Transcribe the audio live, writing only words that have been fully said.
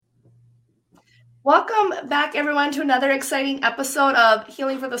Welcome back, everyone, to another exciting episode of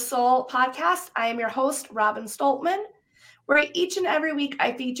Healing for the Soul podcast. I am your host, Robin Stoltman, where each and every week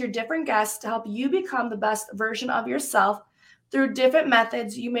I feature different guests to help you become the best version of yourself through different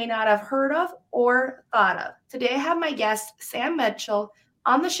methods you may not have heard of or thought of. Today, I have my guest, Sam Mitchell,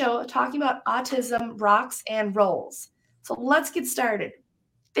 on the show talking about autism, rocks, and rolls. So let's get started.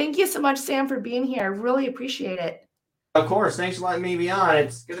 Thank you so much, Sam, for being here. I really appreciate it. Of course. Thanks for letting me be on.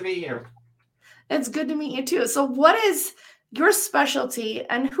 It's good to be here. It's good to meet you too. So, what is your specialty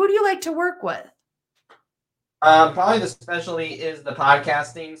and who do you like to work with? Probably the specialty is the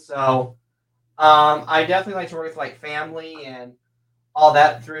podcasting. So I definitely like to work with like family and all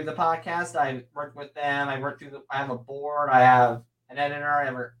that through the podcast. I work with them. I have a board. I have an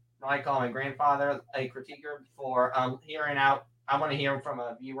editor. I call my grandfather a critiquer for hearing out. I want to hear from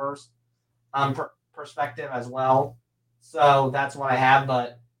a viewer's perspective as well. So that's what I have.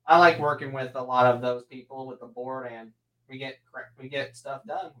 But I like working with a lot of those people with the board, and we get stuff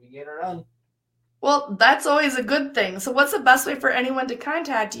done. We get her done. Well, that's always a good thing. So, what's the best way for anyone to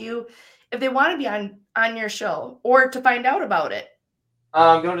contact you if they want to be on your show or to find out about it?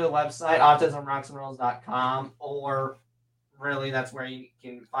 Go to the website autismrocksandrolls.com, or really that's where you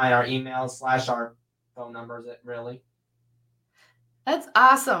can find our emails / our phone numbers. It really. That's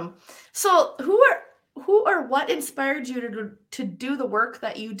awesome. So, who or what inspired you to do the work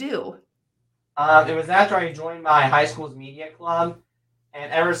that you do? It was after I joined my high school's media club,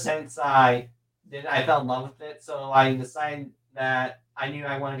 and ever since I fell in love with it. So I decided that I knew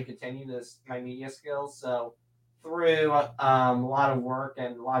I wanted to continue my media skills. So through a lot of work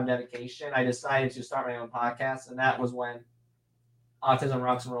and a lot of dedication, I decided to start my own podcast, and that was when Autism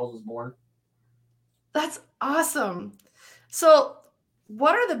Rocks and Rolls was born. That's awesome. So,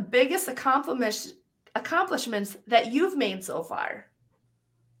 what are the biggest accomplishments that you've made so far?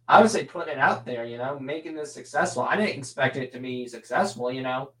 I would say putting it out there, making this successful. I didn't expect it to be successful.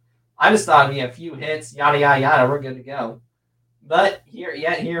 I just thought it'd be a few hits, yada yada yada, we're good to go. But here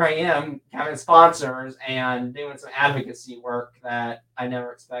I am having sponsors and doing some advocacy work that I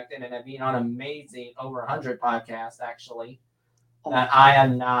never expected, and being on amazing over 100 podcasts actually that I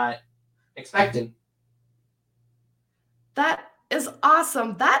am not expecting. That is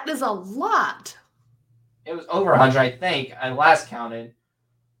awesome. That is a lot. It was over 100, I think. I last counted.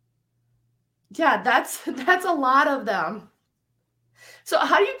 Yeah, that's a lot of them. So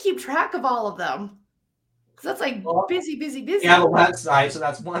how do you keep track of all of them? Because that's like busy. We have a website, so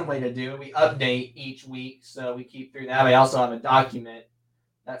that's one way to do it. We update each week, so we keep through that. We also have a document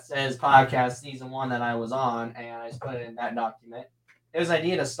that says podcast season 1 that I was on, and I just put it in that document. It was an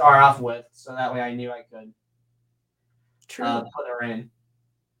idea to start off with, so that way I knew I could put her in.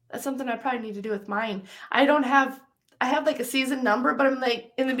 That's something I probably need to do with mine. I have like a season number, but I'm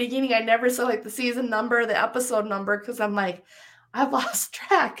like in the beginning I never saw like the season number, the episode number, because I'm like, I've lost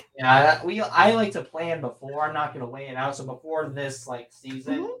track. Yeah, I like to plan before. I'm not going to lay it out. So before this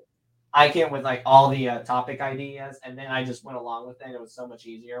season, I came with all the topic ideas, and then I just went along with it. It was so much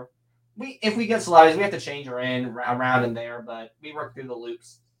easier. If we get celebrities, we have to change her in around in there, but we work through the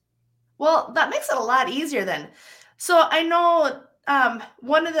loops. Well, that makes it a lot easier then. So I know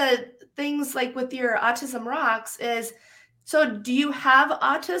one of the things like with your Autism Rocks is, so do you have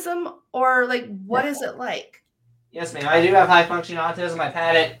autism or what is it like? Yes, ma'am. I do have high functioning autism. I've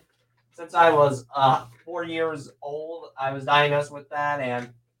had it since I was 4 years old. I was diagnosed with that, and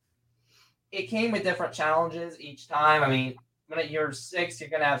it came with different challenges each time. I mean, when you're 6, you're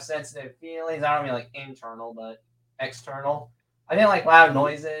going to have sensitive feelings. I don't mean internal, but external. I didn't like loud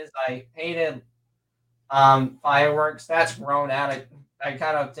noises. I hated fireworks. That's grown out. I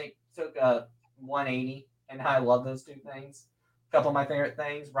kind of took a 180, and I love those two things. A couple of my favorite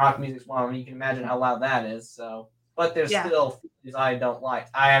things. Rock music's one of them. You can imagine how loud that is. So, but there's still things I don't like.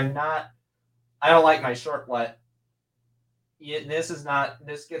 I don't like my shirt wet.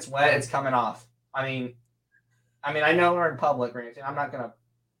 This gets wet, it's coming off. I mean, I know we're in public or anything. I'm not gonna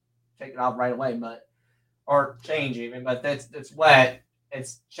take it off right away, or change even. But it's wet.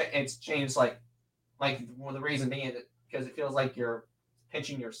 It's changed well, the reason being because it feels like you're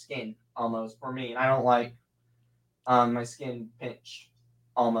pinching your skin almost for me, and I don't like my skin pinched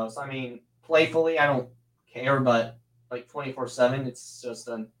almost. I mean, playfully, I don't care, but 24/7, it's just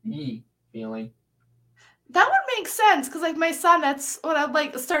an feeling. That would make sense because my son, that's what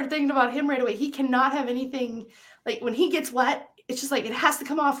I'd start thinking about him right away. He cannot have anything when he gets wet. It's just it has to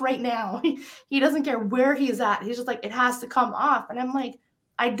come off right now. He doesn't care where he's at. He's just it has to come off. And I'm like,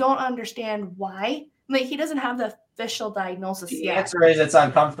 I don't understand why. He doesn't have the official diagnosis yet. The answer is it's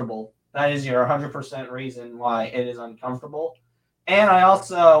uncomfortable. That is your 100% reason why it is uncomfortable. And I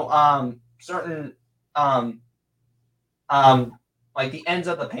also certain um um like the ends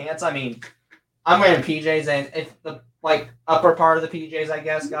of the pants. I mean, I'm wearing PJs, and if the like upper part of the PJs, I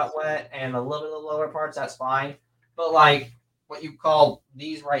guess, got wet, and a little bit of the lower parts, that's fine. But like what you call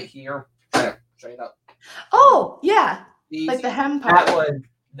these right here, straight up. Oh, yeah. These Like the hem part.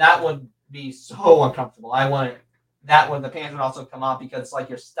 that would be so uncomfortable. I wouldn't. That would the pants would also come off because it's like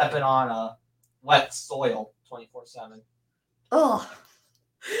you're stepping on a wet soil 24/7. Ugh.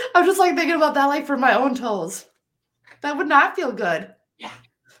 I'm just like thinking about that like for my own toes. That would not feel good. Yeah.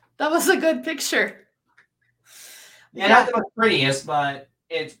 That was a good picture. Yeah, not the most prettiest, but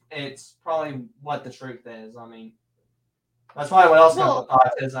it's probably what the truth is. I mean, that's probably what else comes with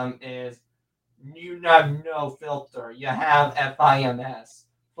autism is you have no filter. You have FIMS,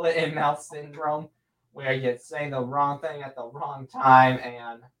 foot and mouth syndrome, where you say the wrong thing at the wrong time,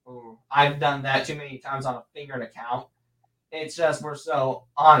 and I've done that too many times on a finger to count. It's just we're so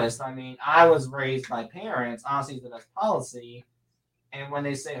honest. I mean, I was raised by parents. Honesty is the best policy, and when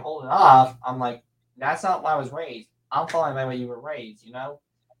they say hold it off, I'm like, that's not why I was raised. I'm following by what you were raised. You know,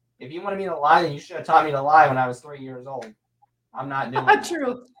 if you wanted me to lie, then you should have taught me to lie when I was 3 years old. I'm not doing that.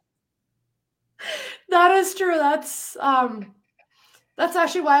 True. That is true. That's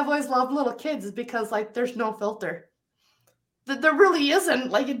actually why I've always loved little kids, is because like there's no filter. There really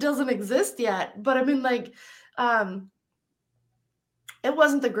isn't. Like it doesn't exist yet. But I mean, like, it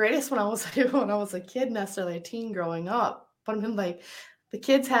wasn't the greatest when I was when I was a kid, necessarily a teen growing up. But I mean, like, the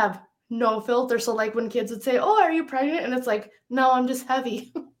kids have no filter. So like when kids would say, "Oh, are you pregnant?" and it's like, "No, I'm just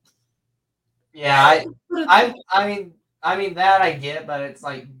heavy." Yeah, I mean that I get, but it's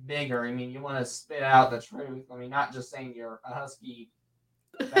like bigger. I mean, you want to spit out the truth. I mean, not just saying you're a husky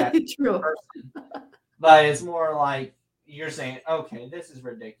fat True. person, but it's more like you're saying, okay, this is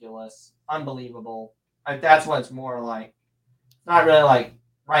ridiculous, unbelievable. Like that's what it's more like. It's not really like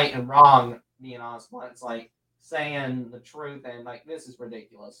right and wrong, being honest, but it's like saying the truth and like this is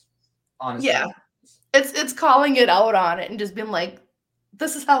ridiculous. Honestly, Yeah. It's calling it out on it and just being like,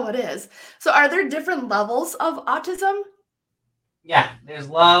 this is how it is. So are there different levels of autism? yeah. There's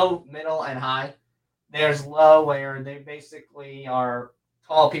low, middle, and high. There's low where they basically are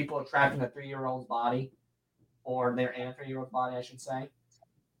tall people trapped in a 3-year-old's body, or they're in a 3-year-old's body, I should say.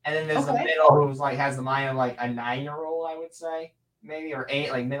 And then there's the Okay. middle who's like has the mind of like a 9-year-old, I would say, maybe or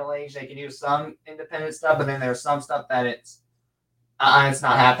 8, like middle age. They can do some independent stuff, but then there's some stuff that it's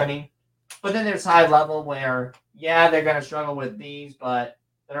not happening. But then there's high level where yeah they're gonna struggle with these, but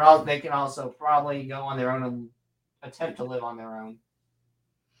they can also probably go on their own and attempt to live on their own.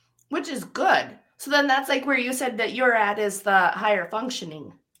 Which is good. So then that's like where you said that you're at is the higher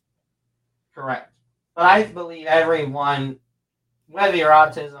functioning. Correct. But I believe everyone, whether you're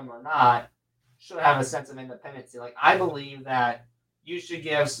autism or not, should have a sense of independency. Like I believe that you should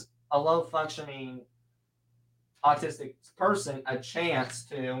give a low functioning autistic person a chance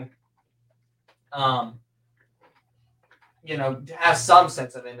to um have some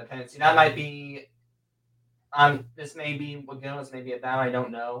sense of independence. That might be this may be again this may be a bad I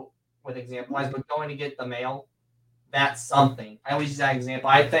don't know with example wise, but going to get the mail, that's something. I always use that example.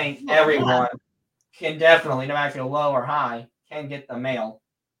 I think everyone can definitely, no matter if you're low or high, can get the mail.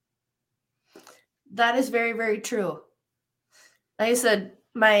 That is very, very true. Like I said,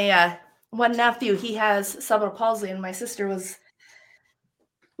 my one nephew, he has cerebral palsy, and my sister was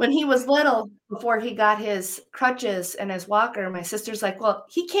when he was little, before he got his crutches and his walker, my sister's like, "Well,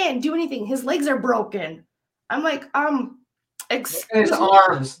 he can't do anything. His legs are broken." I'm like, Look at his excuse me?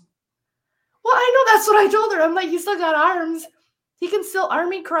 arms. Well, I know that's what I told her. I'm like, "He still got arms. He can still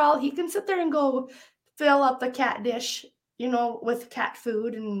army crawl. He can sit there and go fill up the cat dish, with cat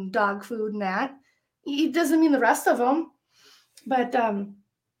food and dog food and that. He doesn't mean the rest of them." But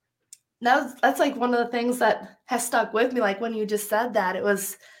that's like one of the things that has stuck with me. Like when you just said that, it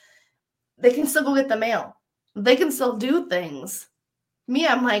was they can still go get the mail. They can still do things. Me,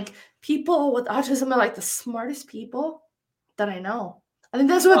 I'm like, people with autism are like the smartest people that I know. I think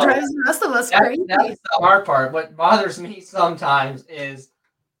that's what Oh, drives the rest of us that's crazy. the hard part. What bothers me sometimes is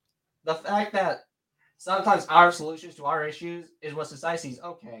the fact that sometimes our solutions to our issues is what society sees.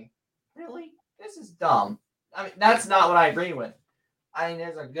 Okay, really? This is dumb. I mean, that's not what I agree with. I mean,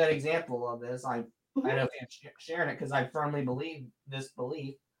 there's a good example of this. I know if I'm sharing it because I firmly believe this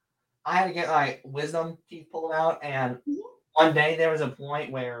belief. I had to get my wisdom teeth pulled out, and one day there was a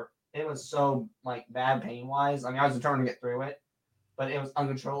point where it was so like bad pain wise. I mean, I was determined to get through it, but it was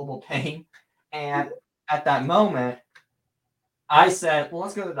uncontrollable pain. And at that moment, I said, "Well,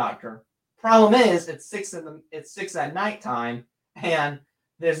 let's go to the doctor." Problem is, it's 6 at nighttime, and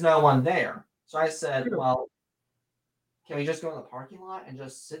there's no one there. So I said, True. "Well, can we just go in the parking lot and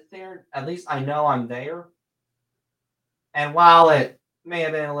just sit there? At least I know I'm there. And while it may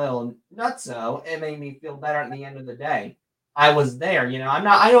have been a little nutso, it made me feel better at the end of the day. I was there, I know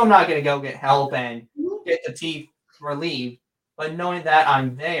I'm not gonna go get help and Mhm. get the teeth relieved, but knowing that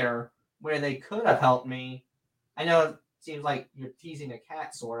I'm there where they could have helped me, I know it seems like you're teasing a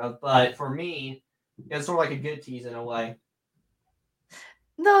cat sort of, but for me, it's sort of like a good tease in a way.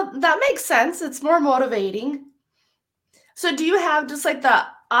 No, that makes sense. It's more motivating. So do you have just like the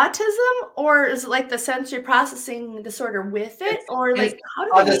autism or is it like the sensory processing disorder with it? Or It's like how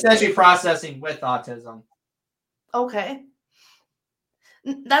do they the make sensory processing with autism. okay.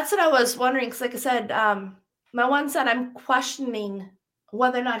 That's what I was wondering because like I said, my one son, I'm questioning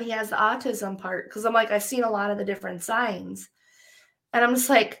whether or not he has the autism part because I'm like, I've seen a lot of the different signs. And I'm just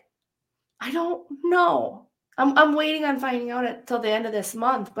like, I don't know. I'm waiting on finding out until the end of this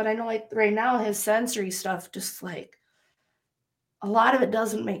month, but I know like right now his sensory stuff just like a lot of it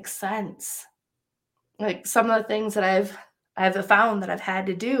doesn't make sense. Like some of the things that I've found that I've had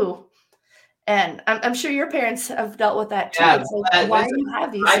to do, and I'm sure your parents have dealt with that too. Yeah, It's like, why listen, do you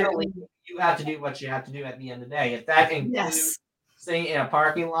have these I believe certain you have to do what you have to do at the end of the day. If that includes yes. sitting in a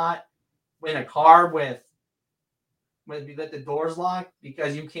parking lot in a car with you let the doors locked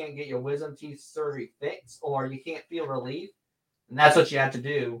because you can't get your wisdom teeth surgery fixed or you can't feel relief, and that's what you have to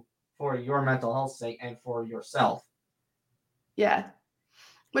do for your mental health sake and for yourself. Yeah,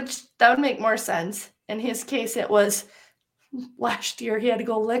 which that would make more sense. In his case, it was last year he had to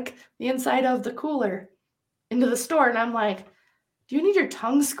go lick the inside of the cooler into the store, and I'm like, "Do you need your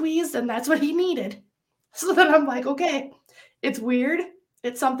tongue squeezed?" And that's what he needed. So then I'm like, "Okay, it's weird.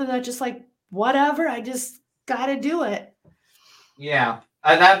 It's something that just like whatever. I just gotta do it." Yeah,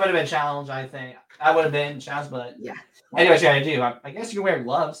 that would have been a challenge. I think that would have been a challenge, but Yeah, anyway, what you gotta do. I guess you can wear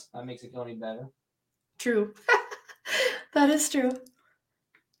gloves. That makes it feel any better. true. That is true.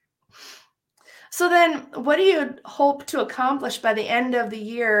 So then, what do you hope to accomplish by the end of the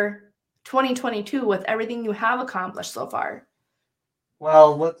year 2022 with everything you have accomplished so far?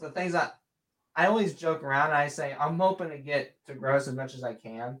 Well, with the things that I always joke around, and I say I'm hoping to get to grow as much as I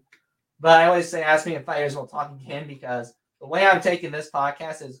can. But I always say, ask me in 5 years, we'll talk again because the way I'm taking this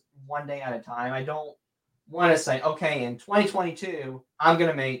podcast is one day at a time. I don't want to say, okay, in 2022, I'm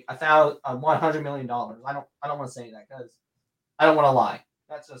gonna make $100 million. I don't want to say that because I don't want to lie.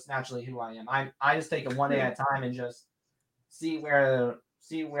 That's just naturally who I am. I just take it one day True. at a time and just see where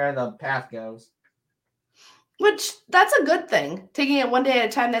the path goes. Which that's a good thing. Taking it one day at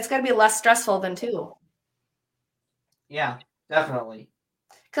a time, that's got to be less stressful than two. Yeah, definitely.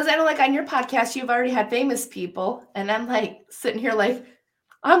 Because I know, like on your podcast, you've already had famous people, and I'm like sitting here, like,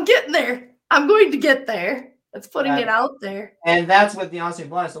 I'm getting there. I'm going to get there. That's putting Yeah, it out there. and that's with the honest and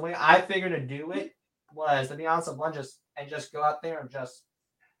blunt. The way I figured to do it was to be honest and blunt, just go out there and just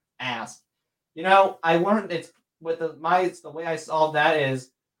ask. I learned it's with the way I solved that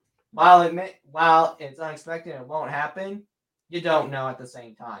is while it's unexpected and it won't happen, you don't know at the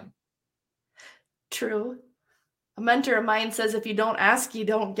same time. True. A mentor of mine says if you don't ask, you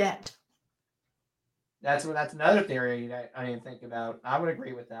don't get. That's another theory that I didn't think about. I would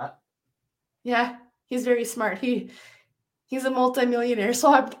agree with that. Yeah, he's very smart. He's a multimillionaire,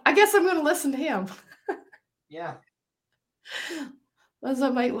 so I guess I'm going to listen to him. Yeah. As I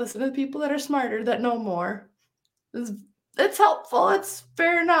might listen to people that are smarter, that know more. It's, it's helpful. It's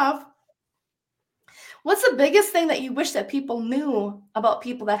fair enough. What's the biggest thing that you wish that people knew about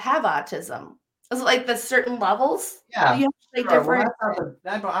people that have autism? Is it like the certain levels? Do Yeah. you have like Sure. Well, different?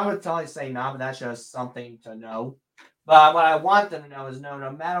 that's something that I would totally say no, but that's just something to know. But what I want them to know is no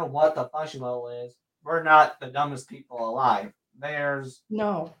matter what the function level is, we're not the dumbest people alive.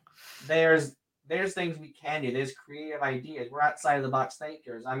 No. There's there's things we can do. There's creative ideas. We're outside of the box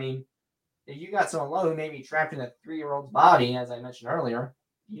thinkers. I mean, if you got someone low who may be trapped in a 3-year-old's body, as I mentioned earlier,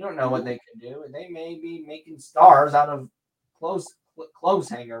 you don't know what Mhm. they could do, and they may be making stars out of clothes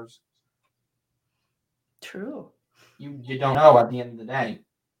hangers. True. You don't know at the end of the day.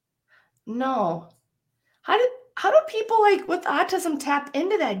 No. How do people like with autism tap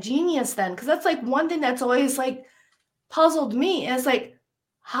into that genius then? Because that's like one thing that's always like puzzled me is like,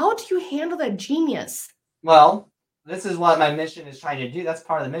 how do you handle that genius? Well, this is what my mission is trying to do. That's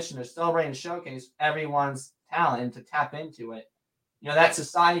part of the mission to celebrate and showcase everyone's talent and to tap into it. That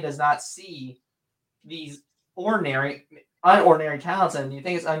society does not see these unordinary talents, and you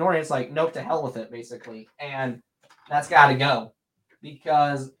think it's unordinary, it's like, nope, to hell with it, basically. And that's got to go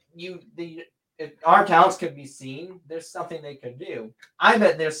because if our talents could be seen, there's something they could do. I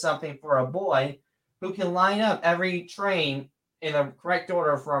bet there's something for a boy who can line up every train in the correct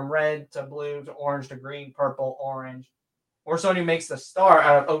order from red to blue to orange to green, purple, orange. or someone who makes the star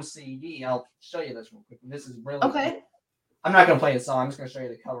out of OCD. I'll show you this real quick. This is really cool. Okay. I'm not gonna play the song. I'm just gonna show you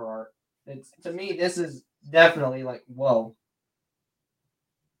the cover art. It's to me, this is definitely like whoa.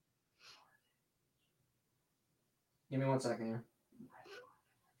 Give me 1 second here.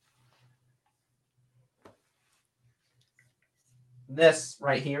 This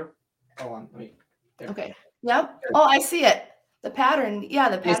right here. Hold on, wait. There. Okay. Yep. Oh, I see it. The pattern. Yeah,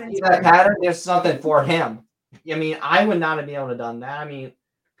 the You pattern. see that pattern? There's something for him. I mean, I would not have been able to done that. I mean,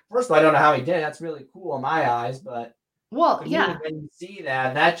 first of all, I don't know how he did it. That's really cool in my eyes, but Well, to me, yeah. when you see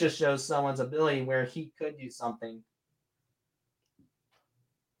that, that just shows someone's ability where he could do something.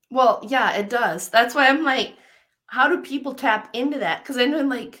 Well, yeah, it does. That's why I'm like, how do people tap into that? Because I know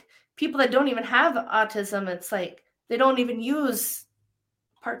like people that don't even have autism, it's like they don't even use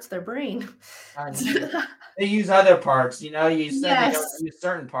parts of their brain. They use other parts. You know, you said they don't Yes. use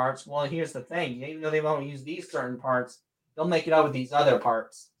certain parts. Well, here's the thing. Even though they won't use these certain parts, they'll make it up with these other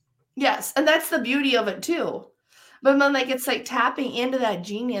parts. Yes. And that's the beauty of it too. But then like it's like tapping into that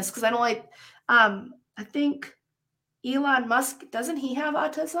genius. Because I know like I think Elon Musk, doesn't he have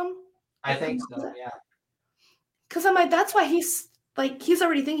autism? I think so, yeah. Because I'm like, that's why he's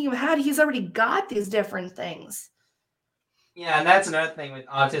already thinking ahead. He's already got these different things. Yeah, and that's another thing with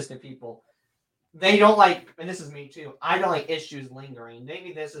autistic people. They don't like, and this is me too. I don't like issues lingering.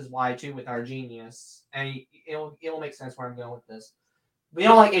 Maybe this is why too with our genius, and it'll make sense where I'm going with this. We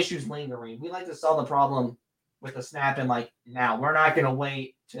don't like issues lingering. We like to solve the problem with a snap and like now. We're not going to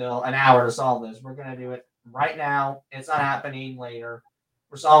wait till an hour to solve this. We're going to do it right now. It's not happening later.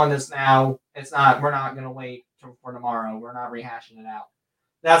 We're solving this now. It's not. We're not going to wait for tomorrow. We're not rehashing it out.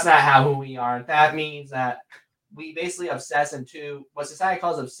 That's not how who we are. That means that we basically obsess into what society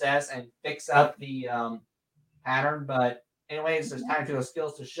calls obsess and fix up the pattern. But anyway, it's just time to those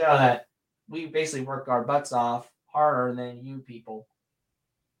skills to show that we basically work our butts off harder than you people.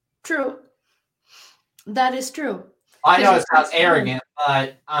 True. That is true. I know it sounds arrogant,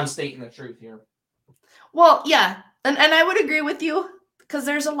 but I'm stating the truth here. Well, yeah. And I would agree with you because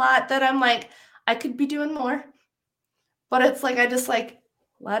there's a lot that I'm like, I could be doing more. But it's like I just like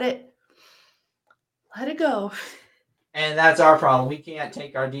let it go. And that's our problem. We can't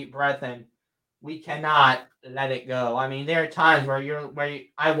take our deep breath and we cannot let it go. I mean, there are times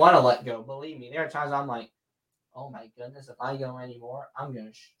I want to let go. Believe me, there are times I'm like, oh my goodness, if I go anymore, I'm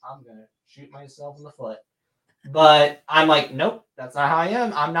gonna shoot myself in the foot. But I'm like, nope, that's not how I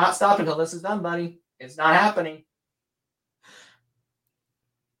am. I'm not stopping until this is done, buddy. It's not happening.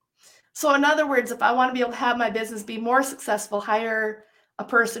 So in other words, if I want to be able to have my business be more successful, hire a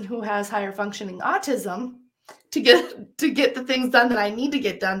person who has higher functioning autism to get the things done that I need to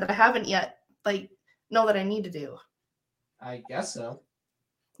get done that I haven't yet like know that I need to do. I guess so.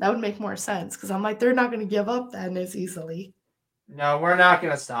 That would make more sense because I'm like, they're not going to give up then as easily. No, we're not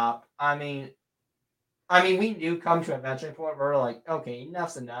gonna stop. I mean, we do come to a venture point where we're like, okay,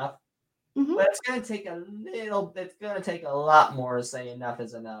 enough's enough. Mm-hmm. But it's gonna take it's gonna take a lot more to say enough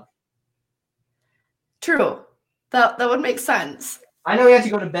is enough. True. That would make sense. I know we have to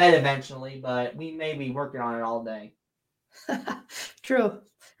go to bed eventually, but we may be working on it all day. True.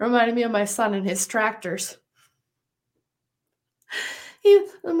 Reminded me of my son and his tractors.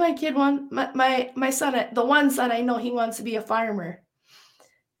 My kid my son, the one son I know, he wants to be a farmer.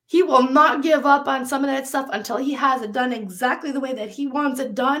 He will not give up on some of that stuff until he has it done exactly the way that he wants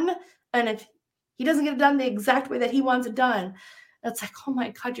it done. And if he doesn't get it done the exact way that he wants it done, it's like, oh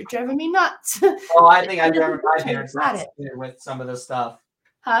my God, you're driving me nuts. Well, I think I've driven my parents nuts with some of the stuff.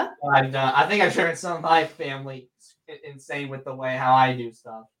 Huh? I've done. I think I've driven some of my family insane with the way how I do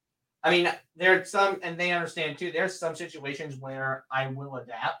stuff. I mean, there's some, and they understand too. There's some situations where I will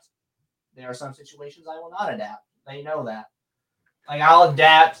adapt. There are some situations I will not adapt. They know that. Like I'll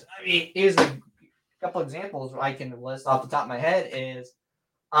adapt. I mean, here's a couple examples I can list off the top of my head is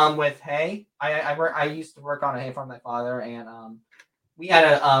with hay. I used to work on a hay farm with my father, and we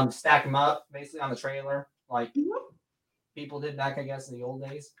had to stack them up basically on the trailer like people did back, I guess, in the old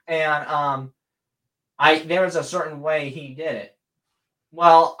days. And there was a certain way he did it.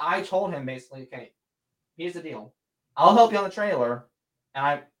 Well, I told him basically, okay, here's the deal. I'll help you on the trailer,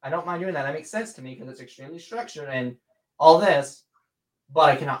 and I don't mind doing that. That makes sense to me because it's extremely structured and all this, but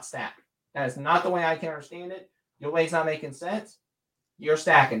I cannot stack. That is not the way I can understand it. Your way's not making sense. You're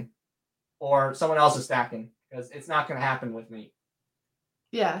stacking, or someone else is stacking because it's not going to happen with me.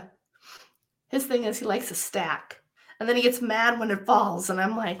 Yeah. His thing is he likes to stack, and then he gets mad when it falls, and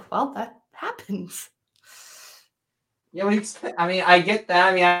I'm like, well, that happens. Yeah, I mean, I get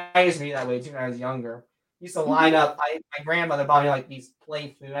that. I mean, I used to be that way too when I was younger. I used to line up. My grandmother bought me like these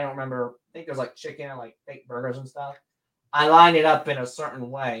play food. I don't remember. I think it was like chicken and like fake burgers and stuff. I lined it up in a certain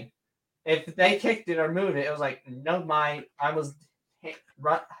way. If they kicked it or moved it, it was like no mind. I was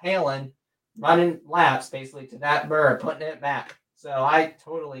running laps basically to that bird, putting it back. So I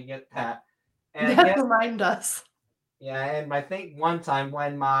totally get that. And I That guess remind us. yeah, and I think one time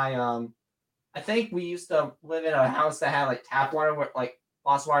when my I think we used to live in a house that had like tap water, where like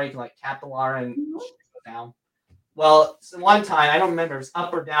faucet water, you can like tap the water and Mhm. go down. Well, so one time I don't remember if it was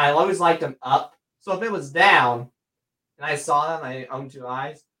up or down. I always liked them up. So if it was down and I saw them, I owned two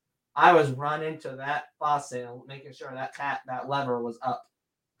eyes. I was running to that faucet, making sure that lever was up.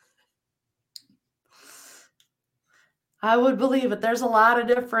 I would believe it. There's a lot of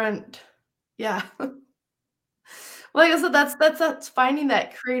different, yeah. Like I said, that's finding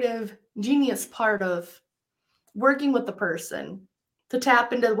that creative genius part of working with the person to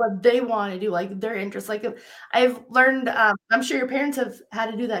tap into what they want to do, like their interests. Like I've learned, I'm sure your parents have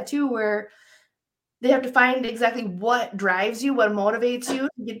had to do that too, where they have to find exactly what drives you, what motivates you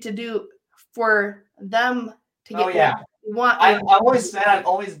to get to do for them to Oh get what yeah, you want you I to always do. said I'm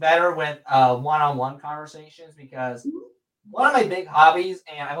always better with one-on-one conversations because one of my big hobbies,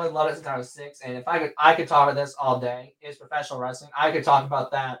 and I've only loved it since I was 6. And if I could talk about this all day, is professional wrestling. I could talk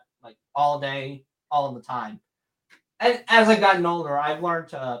about that like all day, all of the time. And as I've gotten older, I've learned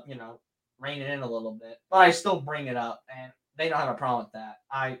to rein it in a little bit, but I still bring it up, and they don't have a problem with that.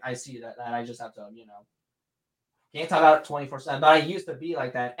 I see that I just have to can't talk about it 24/7. But I used to be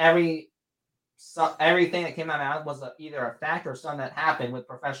like that. Everything that came out of my mouth was either a fact or something that happened with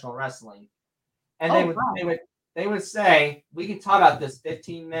professional wrestling, and they Oh would wow. they would they would say we can talk about this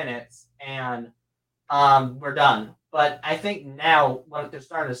 15 minutes and we're done. But I think now what they're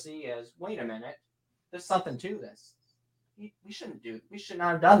starting to see is wait a minute, there's something to this. We should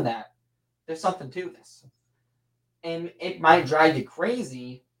not have done that. There's something to this, and it might drive you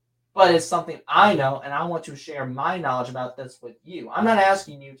crazy, but it's something I know, and I want to share my knowledge about this with you. I'm not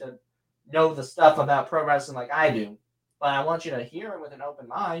asking you to know the stuff about pro wrestling like I do, but I want you to hear it with an open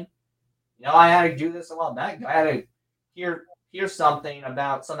mind. I had to do this a while back. I had to hear something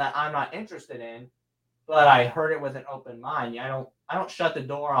about something that I'm not interested in, but I heard it with an open mind. I don't shut the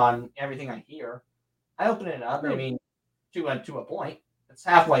door on everything I hear. I open it up. I True. mean, to a point. It's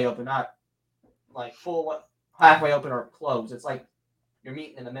halfway open, not like full halfway open or closed. It's like you're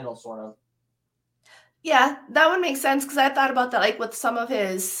meeting in the middle, sort of. Yeah, that would make sense because I thought about that like with some of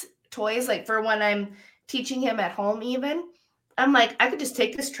his toys, like for when I'm teaching him at home, even. I'm like, I could just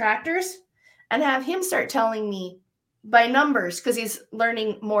take his tractors and have him start telling me by numbers because he's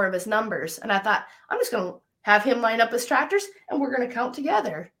learning more of his numbers. And I thought, I'm just going to have him line up his tractors and we're going to count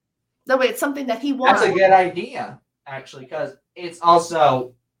together. That way it's something that he That's a wants. good idea, actually, because it's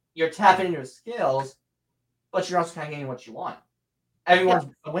also you're tapping into his skills, but you're also kind of getting what you want. Yeah. Everyone's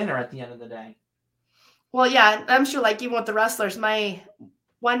a winner at the end of the day. Well, yeah, I'm sure like even with the wrestlers, my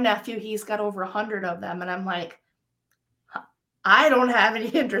one nephew, he's got over 100 of them. And I'm like, I don't have any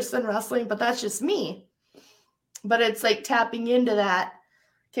interest in wrestling, but that's just me. But it's like tapping into that.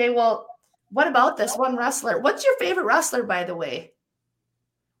 Okay, well, what about this one wrestler? What's your favorite wrestler, by the way?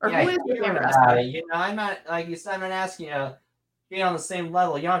 Or Yeah, who is your hearing favorite about wrestler? it. I'm not like you said. I'm not asking you to be on the same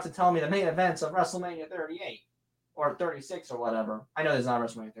level. You don't have to tell me the main events of WrestleMania 38 or 36 or whatever. I know there's not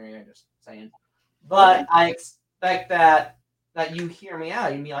WrestleMania 38. I'm just saying, Okay. but I expect that you hear me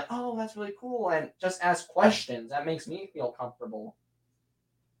out. You'd be like, "Oh, that's really cool," and just ask questions. That makes me feel comfortable.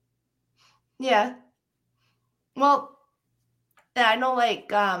 Yeah. Well, yeah, I know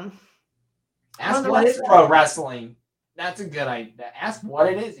like one of Ask the what is wrestlers. pro wrestling. That's a good idea. Ask what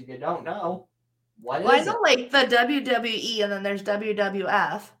it is if you don't know. What Well, I is know it? like the WWE and then there's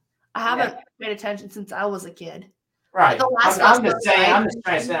WWF. I Yeah, haven't paid attention since I was a kid. But right. the last I'm wrestler just saying. I I'm just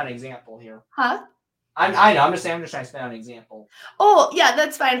trying to mentioned, set an example here. huh? I know. I'm just saying. I'm just trying to set an example. Oh, yeah,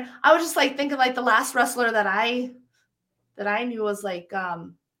 that's fine. I was just like thinking like the last wrestler that I knew was like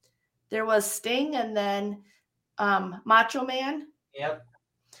there was Sting and then Macho Man. Yep.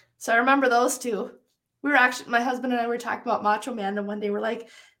 So I remember those two. We were actually, my husband and I were talking about Macho Man, and when they were like,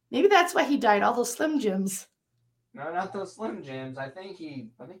 maybe that's why he died, all those Slim Jims. No, not those Slim Jims. I think he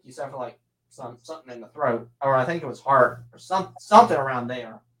suffered like something in the throat, or I think it was heart, or something around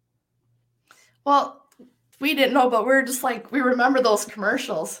there. Well, we didn't know, but we are just like, we remember those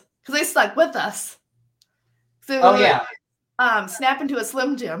commercials because they stuck with us. Oh So, yeah, snap into a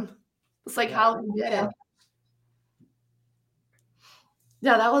Slim Jim. It's like yeah, how we did it.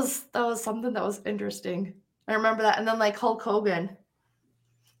 Yeah, that was something that was interesting. I remember that. And then like Hulk Hogan.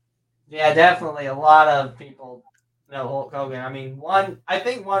 yeah. Definitely, a lot of people know Hulk Hogan. I mean, I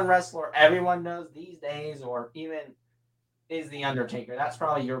think one wrestler everyone knows these days, or even is the Undertaker. That's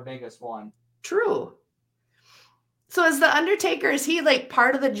probably your biggest one. True. So is the Undertaker, is he like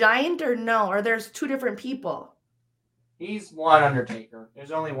part of the Giant or no? Or there's two different people? He's one Undertaker.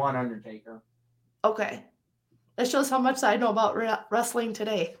 There's only one Undertaker. Okay. That shows how much I know about wrestling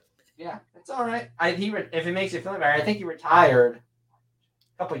today. Yeah, it's all right. If it makes you feel better, I think he retired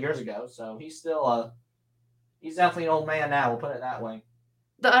a couple years ago, so he's definitely an old man now. We'll put it that way.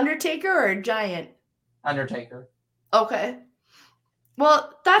 The Undertaker or Giant? Undertaker. Okay.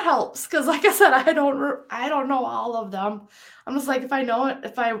 Well, that helps because, like I said, I don't know all of them. I'm just like, if I know it,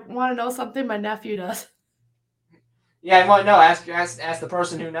 if I want to know something, my nephew does. Yeah, well, no, ask the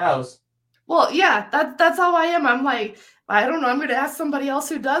person who knows. Well, yeah, that's how I am. I'm like, I don't know. I'm going to ask somebody else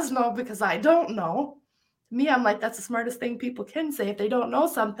who does know because I don't know. Me, I'm like, that's the smartest thing people can say. If they don't know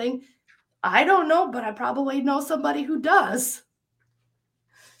something, I don't know, but I probably know somebody who does.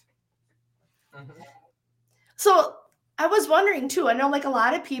 Mm-hmm. So I was wondering too. I know like a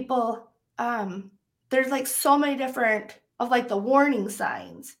lot of people, there's like so many different of like the warning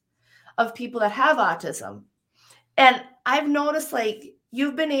signs of people that have autism. And I've noticed like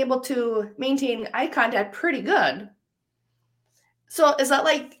you've been able to maintain eye contact pretty good. So is that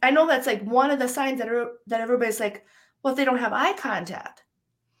like, I know that's like one of the signs that everybody's like, well, if they don't have eye contact.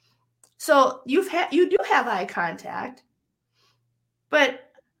 So you do have eye contact,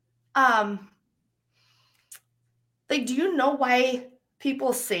 but um like do you know why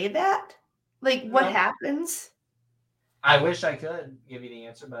people say that? Like what No, happens? I wish I could give you the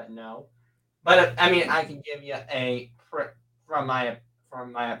answer, but no. But I mean, I can give you from my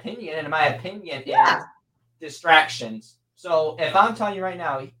opinion, and my opinion Yeah, is distractions. So if I'm telling you right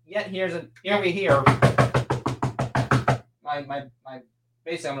now, yet here we hear my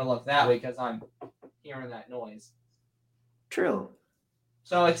basically I'm gonna look that way because I'm hearing that noise. true.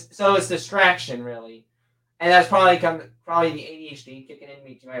 So it's distraction really, and that's probably the ADHD kicking in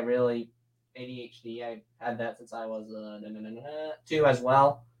me too. I really ADHD. I had that since I was two as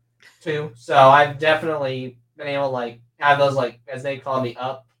well too. So I've definitely been able to like have those like as they call the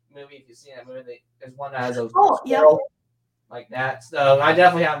Up movie. If you see that movie, there's one that has those Oh, yep. squirrel like that. So I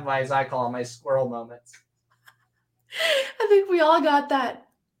definitely have my as I call them, my squirrel moments. I think we all got that.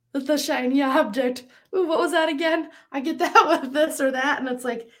 The shiny object. Ooh, what was that again? I get that with this or that, and it's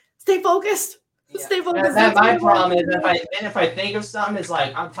like, stay focused. Yeah, Stay focused. that That's what my I want problem is you to do. if I think of something, it's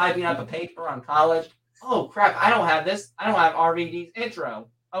like I'm typing up a paper on college. Oh crap! I don't have this. I don't have RVD's intro.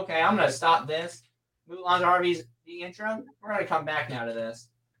 Okay, I'm gonna stop this. Move on to RV's the intro. We're gonna come back now to this.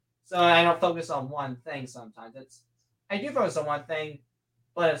 So I don't focus on one thing. Sometimes I do focus on one thing,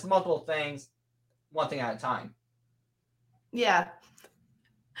 but it's multiple things, one thing at a time. Yeah.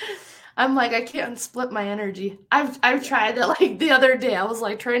 I'm like, I can't split my energy. I've tried that like the other day. I was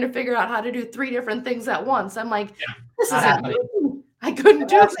like trying to figure out how to do 3 different things at once. I'm like, this Not isn't happening. working. I couldn't And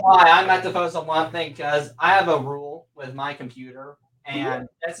do that's it. why I'm at to focus on one thing because I have a rule with my computer, Mhm. and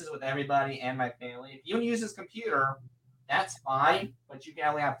this is with everybody and my family. If you use this computer, that's fine, but you can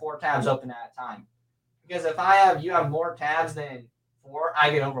only have 4 tabs open at a time. Because if you have more tabs than 4,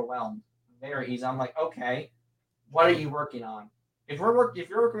 I get overwhelmed very easy. I'm like, okay, what are you working on? If you're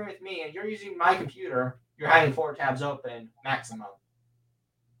working with me and you're using my computer, you're having 4 tabs open maximum,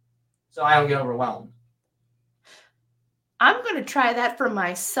 so I don't get overwhelmed. I'm gonna try that for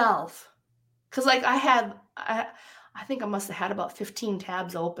myself. Cause like I think I must have had about 15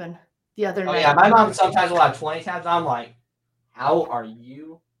 tabs open the other Oh yeah, night. my mom sometimes will have 20 tabs. I'm like, how are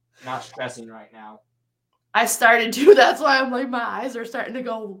you not stressing right now? I started to. That's why I'm like, my eyes are starting to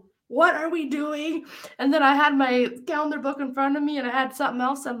go, what are we doing? And then I had my calendar book in front of me and I had something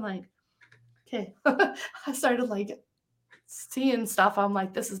else. I'm like, okay. I started like seeing stuff. I'm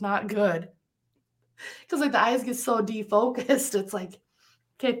like, this is not good. Because like the eyes get so defocused. It's like,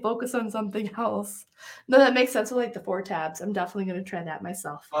 okay, focus on something else. No, that makes sense with like the 4 tabs. I'm definitely going to try that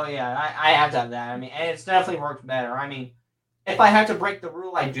myself. Oh yeah, I have to have that. I mean, and it's definitely worked better. I mean, if I have to break the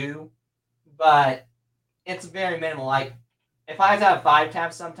rule, I do, but it's very minimal. Like if I have to have 5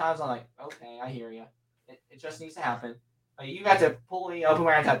 tabs, sometimes I'm like, okay, I hear you. It just needs to happen. Like, you got to pull me open.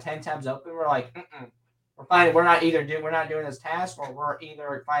 Where I have to have 10 tabs open. We're like, we're fine. We're not doing this task, or we're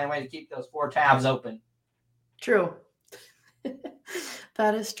either finding a way to keep those 4 tabs open. True.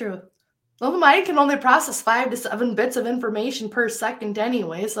 That is true. Well, the mind can only process 5 to 7 bits of information per second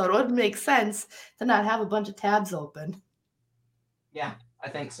anyway, so it would make sense to not have a bunch of tabs open. Yeah, I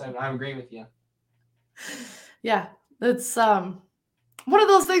think so. I agree with you. Yeah, it's one of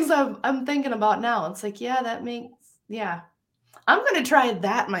those things I'm thinking about now. It's like, yeah, that makes yeah. I'm gonna try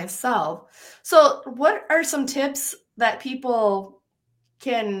that myself. So, what are some tips that people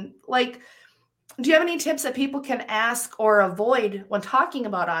can like? Do you have any tips that people can ask or avoid when talking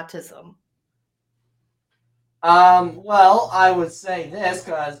about autism? Well, I would say this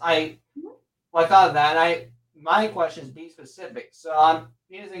because I thought of that. My question is be specific. So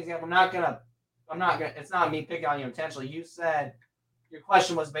here's an example. I'm not gonna. It's not me picking on you intentionally. You said your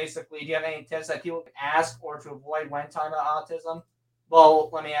question was basically, do you have any tips that people can ask or to avoid when talking about autism? Well,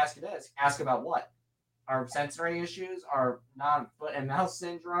 let me ask you this: ask about what? Our sensory issues, our non-foot and mouth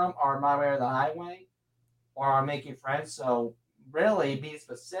syndrome, our my way or the highway, or our making friends. So really, be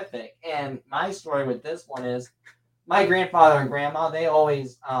specific. And my story with this one is my grandfather and grandma. They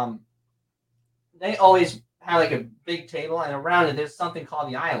always have like a big table, and around it there's something called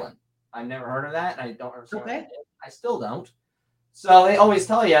the island. I've never heard of that, and I don't understand what that Okay. is. I still don't. So they always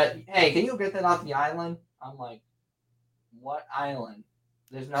tell you, "Hey, can you get that off the island?" I'm like, "What island?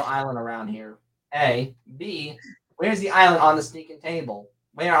 There's no island around here." A, B, where's the island on the sneaking table?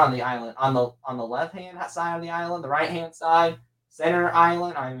 Where on the island? On the left hand side of the island, the right hand side, center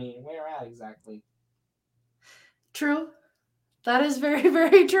island. I mean, where at exactly? True. That is very,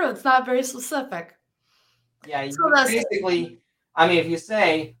 very true. It's not very specific. Yeah, So you that's basically. I mean, if you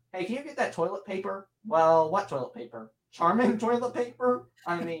say, "Hey, can you get that toilet paper?" Well, what toilet paper? Charming toilet paper?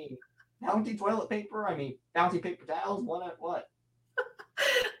 I mean, Bounty toilet paper? I mean, Bounty paper towels? What? What?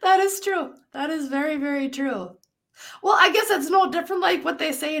 that is true. That is very, very true. Well, I guess it's no different like what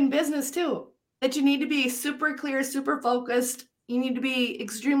they say in business too. That you need to be super clear, super focused. You need to be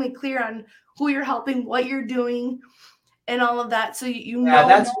extremely clear on who you're helping, what you're doing, and all of that, so you Yeah, know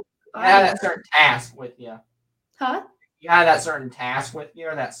that's the you have audience. that certain task with you. Huh? You have that certain task with you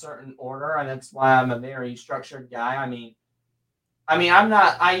or that certain order, and that's why I'm a very structured guy. I'm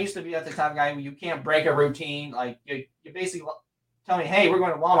not. I used to be at the type of guy where you can't break a routine. Like you basically tell me, "Hey, we're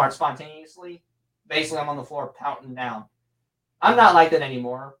going to Walmart spontaneously." Basically, I'm on the floor pouting down. I'm not like that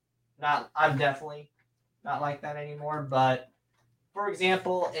anymore. Not. I'm definitely not like that anymore. But for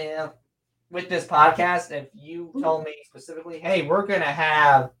example, if with this podcast, if you told me specifically, "Hey, we're going to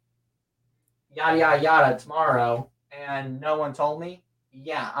have yada yada yada tomorrow," and no one told me,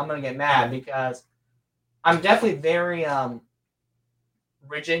 yeah, I'm going to get mad because I'm definitely very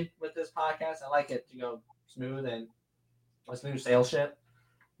rigid with this podcast. I like it to go smooth and a smooth sales ship.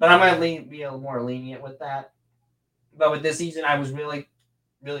 But I'm going to be a little more lenient with that. But with this season, I was really,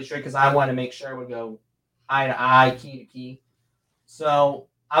 really strict because I wanted to make sure it would go eye to eye, key to key. So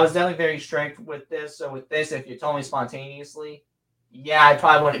I was definitely very strict with this. So with this, if you told me spontaneously, yeah, I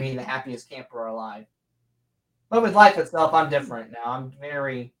probably wouldn't be the happiest camper alive. But with life itself, I'm different now. I'm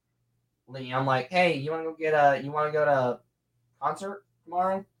very lenient. I'm like, hey, you want to go to a concert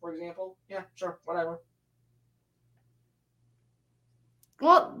tomorrow, for example? Yeah, sure, whatever.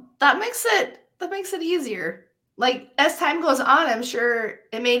 Well, that makes it easier. Like as time goes on, I'm sure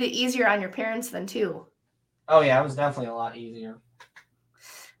it made it easier on your parents then too. Oh yeah, it was definitely a lot easier.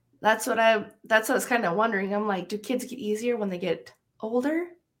 That's what I was kind of wondering. I'm like, do kids get easier when they get older?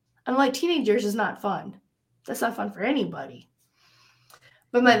 I'm like, teenagers is not fun. That's not fun for anybody.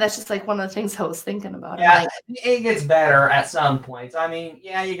 But like, that's just like one of the things I was thinking about. I'm Yeah, like, it gets better at some points. I mean,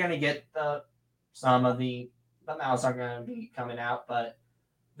 yeah, you're gonna get some of the mouths are gonna be coming out, but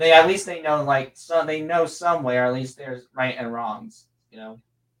they at least they know like they know somewhere at least there's right and wrongs. Little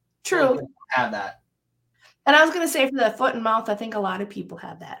true. kids don't have that. And I was gonna say for the foot and mouth, I think a lot of people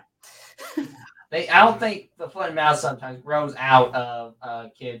have that. I don't think the foot and mouth sometimes grows out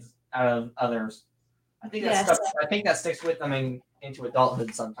of kids out of others. I think that Yes. stuff. I think that sticks with them into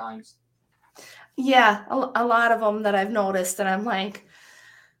adulthood sometimes. Yeah, a lot of them that I've noticed, and I'm like,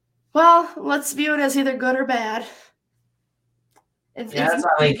 well, let's view it as either good or bad. Yeah, It's that's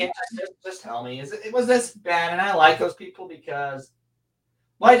not like just tell me. Was this bad? And I like those people because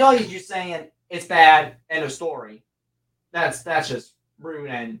well, I know you're just saying it's bad. End of story. That's just rude,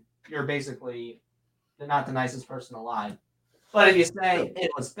 and you're basically not the nicest person alive. But if you say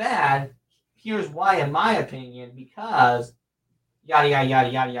it was bad, here's why, in my opinion, because yada yada yada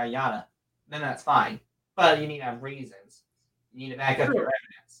yada yada yada, then that's fine. But you need to have reasons. You need to back up your true.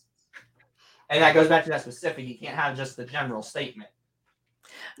 evidence, and that goes back to that specific. You can't have just the general statement.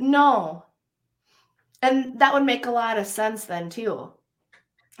 No, and that would make a lot of sense then too,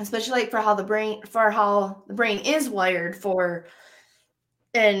 especially like for how the brain is wired for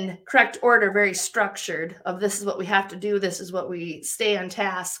in correct order, very structured. Of this is what we have to do. This is what we stay on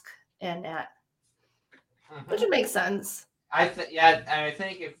task and at, which Mm-hmm. would make sense. Yeah, I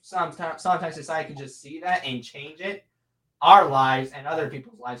think if sometimes society can just see that and change it, our lives and other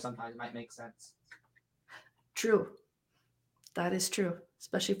people's lives sometimes might make sense. True. That is true,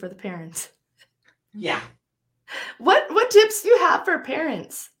 especially for the parents. Yeah. What tips do you have for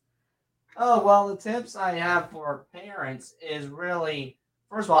parents? Oh well, the tips I have for parents is really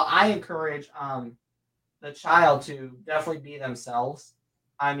first of all, I encourage the child to definitely be themselves.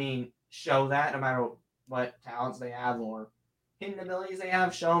 I mean, show that no matter what talents they have or hidden abilities they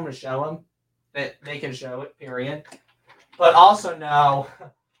have, show them that they can show it, period. But also know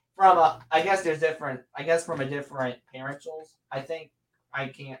from I guess there's different, I guess from a different parentals, I think I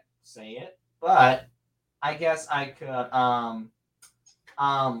can't say it, but I guess I could,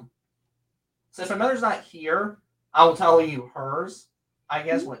 since my mother's not here, I will tell you hers. I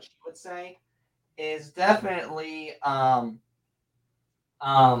guess what she would say is definitely um,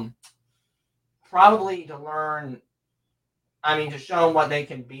 probably to learn. I mean, to show them what they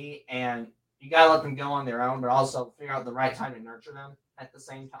can be, and you gotta let them go on their own, but also figure out the right time to nurture them at the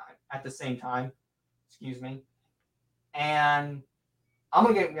same time. Excuse me. And I'm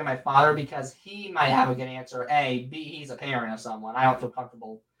gonna get my father because he might have a good answer. A, B, he's a parent of someone. I don't feel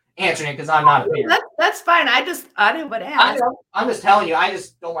comfortable answering it because I'm not a parent. That's fine. I didn't want to ask. I'm just telling you. I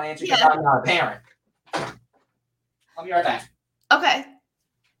just don't want to answer because I'm not a parent. I'll be right back. Okay.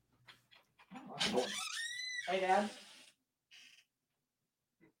 Hey, Dad.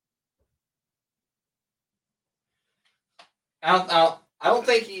 I don't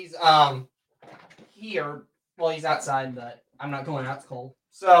think he's here. Well, he's outside, but I'm not going out. It's cold.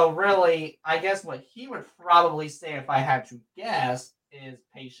 So really, I guess what he would probably say if I had to guess is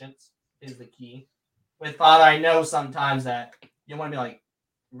patience is the key. With father, I know sometimes that you want to be like,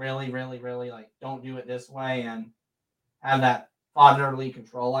 really, really, really, like, don't do it this way, and have that fatherly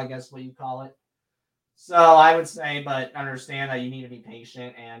control, I guess what you call it. So I would say, but understand that you need to be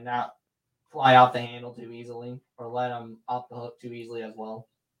patient and not fly off the handle too easily or let them off the hook too easily as well.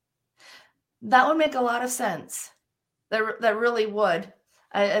 That would make a lot of sense. That really would.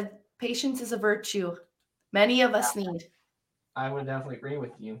 Patience is a virtue many of us need. I would definitely agree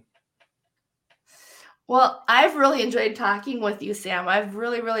with you. Well, I've really enjoyed talking with you, Sam. I've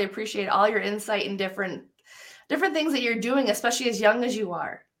really, really appreciated all your insight and different things that you're doing, especially as young as you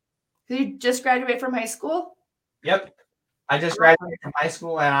are. Did you just graduate from high school? Yep. I just graduated from high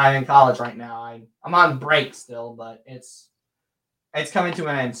school and I'm in college right now. I'm on break still, but it's coming to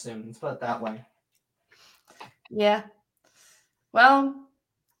an end soon. Let's put it that way. Yeah. Well,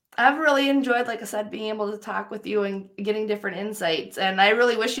 I've really enjoyed, like I said, being able to talk with you and getting different insights. And I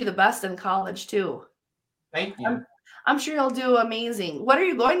really wish you the best in college too. Thank you. I'm sure you'll do amazing. What are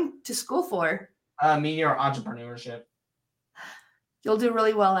you going to school for? Media or entrepreneurship. You'll do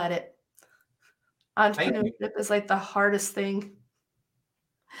really well at it. Entrepreneurship is like the hardest thing.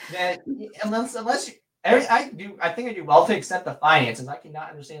 Yeah, unless you, I think I do well to accept the finances. I cannot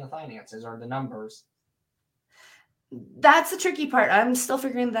understand the finances or the numbers. That's the tricky part. I'm still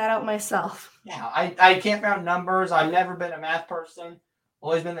figuring that out myself. Yeah, I can't find numbers. I've never been a math person.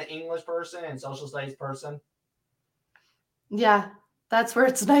 Always been the English person and social studies person. Yeah, that's where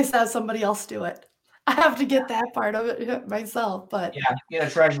it's nice to have somebody else do it. I have to get that part of it myself, but yeah, get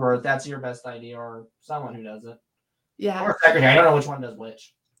a treasurer if that's your best idea, or someone who does it. Yeah, or a secretary. I don't know which one does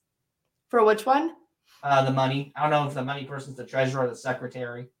which. For which one? The money. I don't know if the money person's the treasurer or the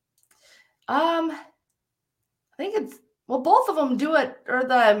secretary. I think it's both of them do it, or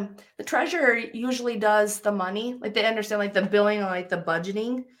the treasurer usually does the money, like they understand like the billing and like the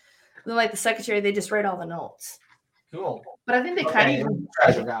budgeting. Then like the secretary, they just write all the notes. Cool. But I think they kind of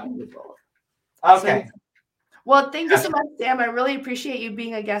treasure got it. Okay. Well, thank you so much, Sam. I really appreciate you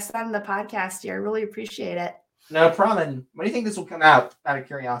being a guest on the podcast here. I really appreciate it. No problem. When do you think this will come out of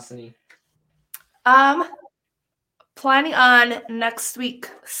curiosity? Planning on next week,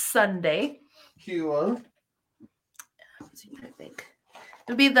 Sunday. Cool. I think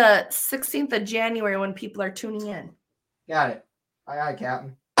it'll be the 16th of January when people are tuning in. Got it. Aye,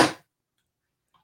 Captain.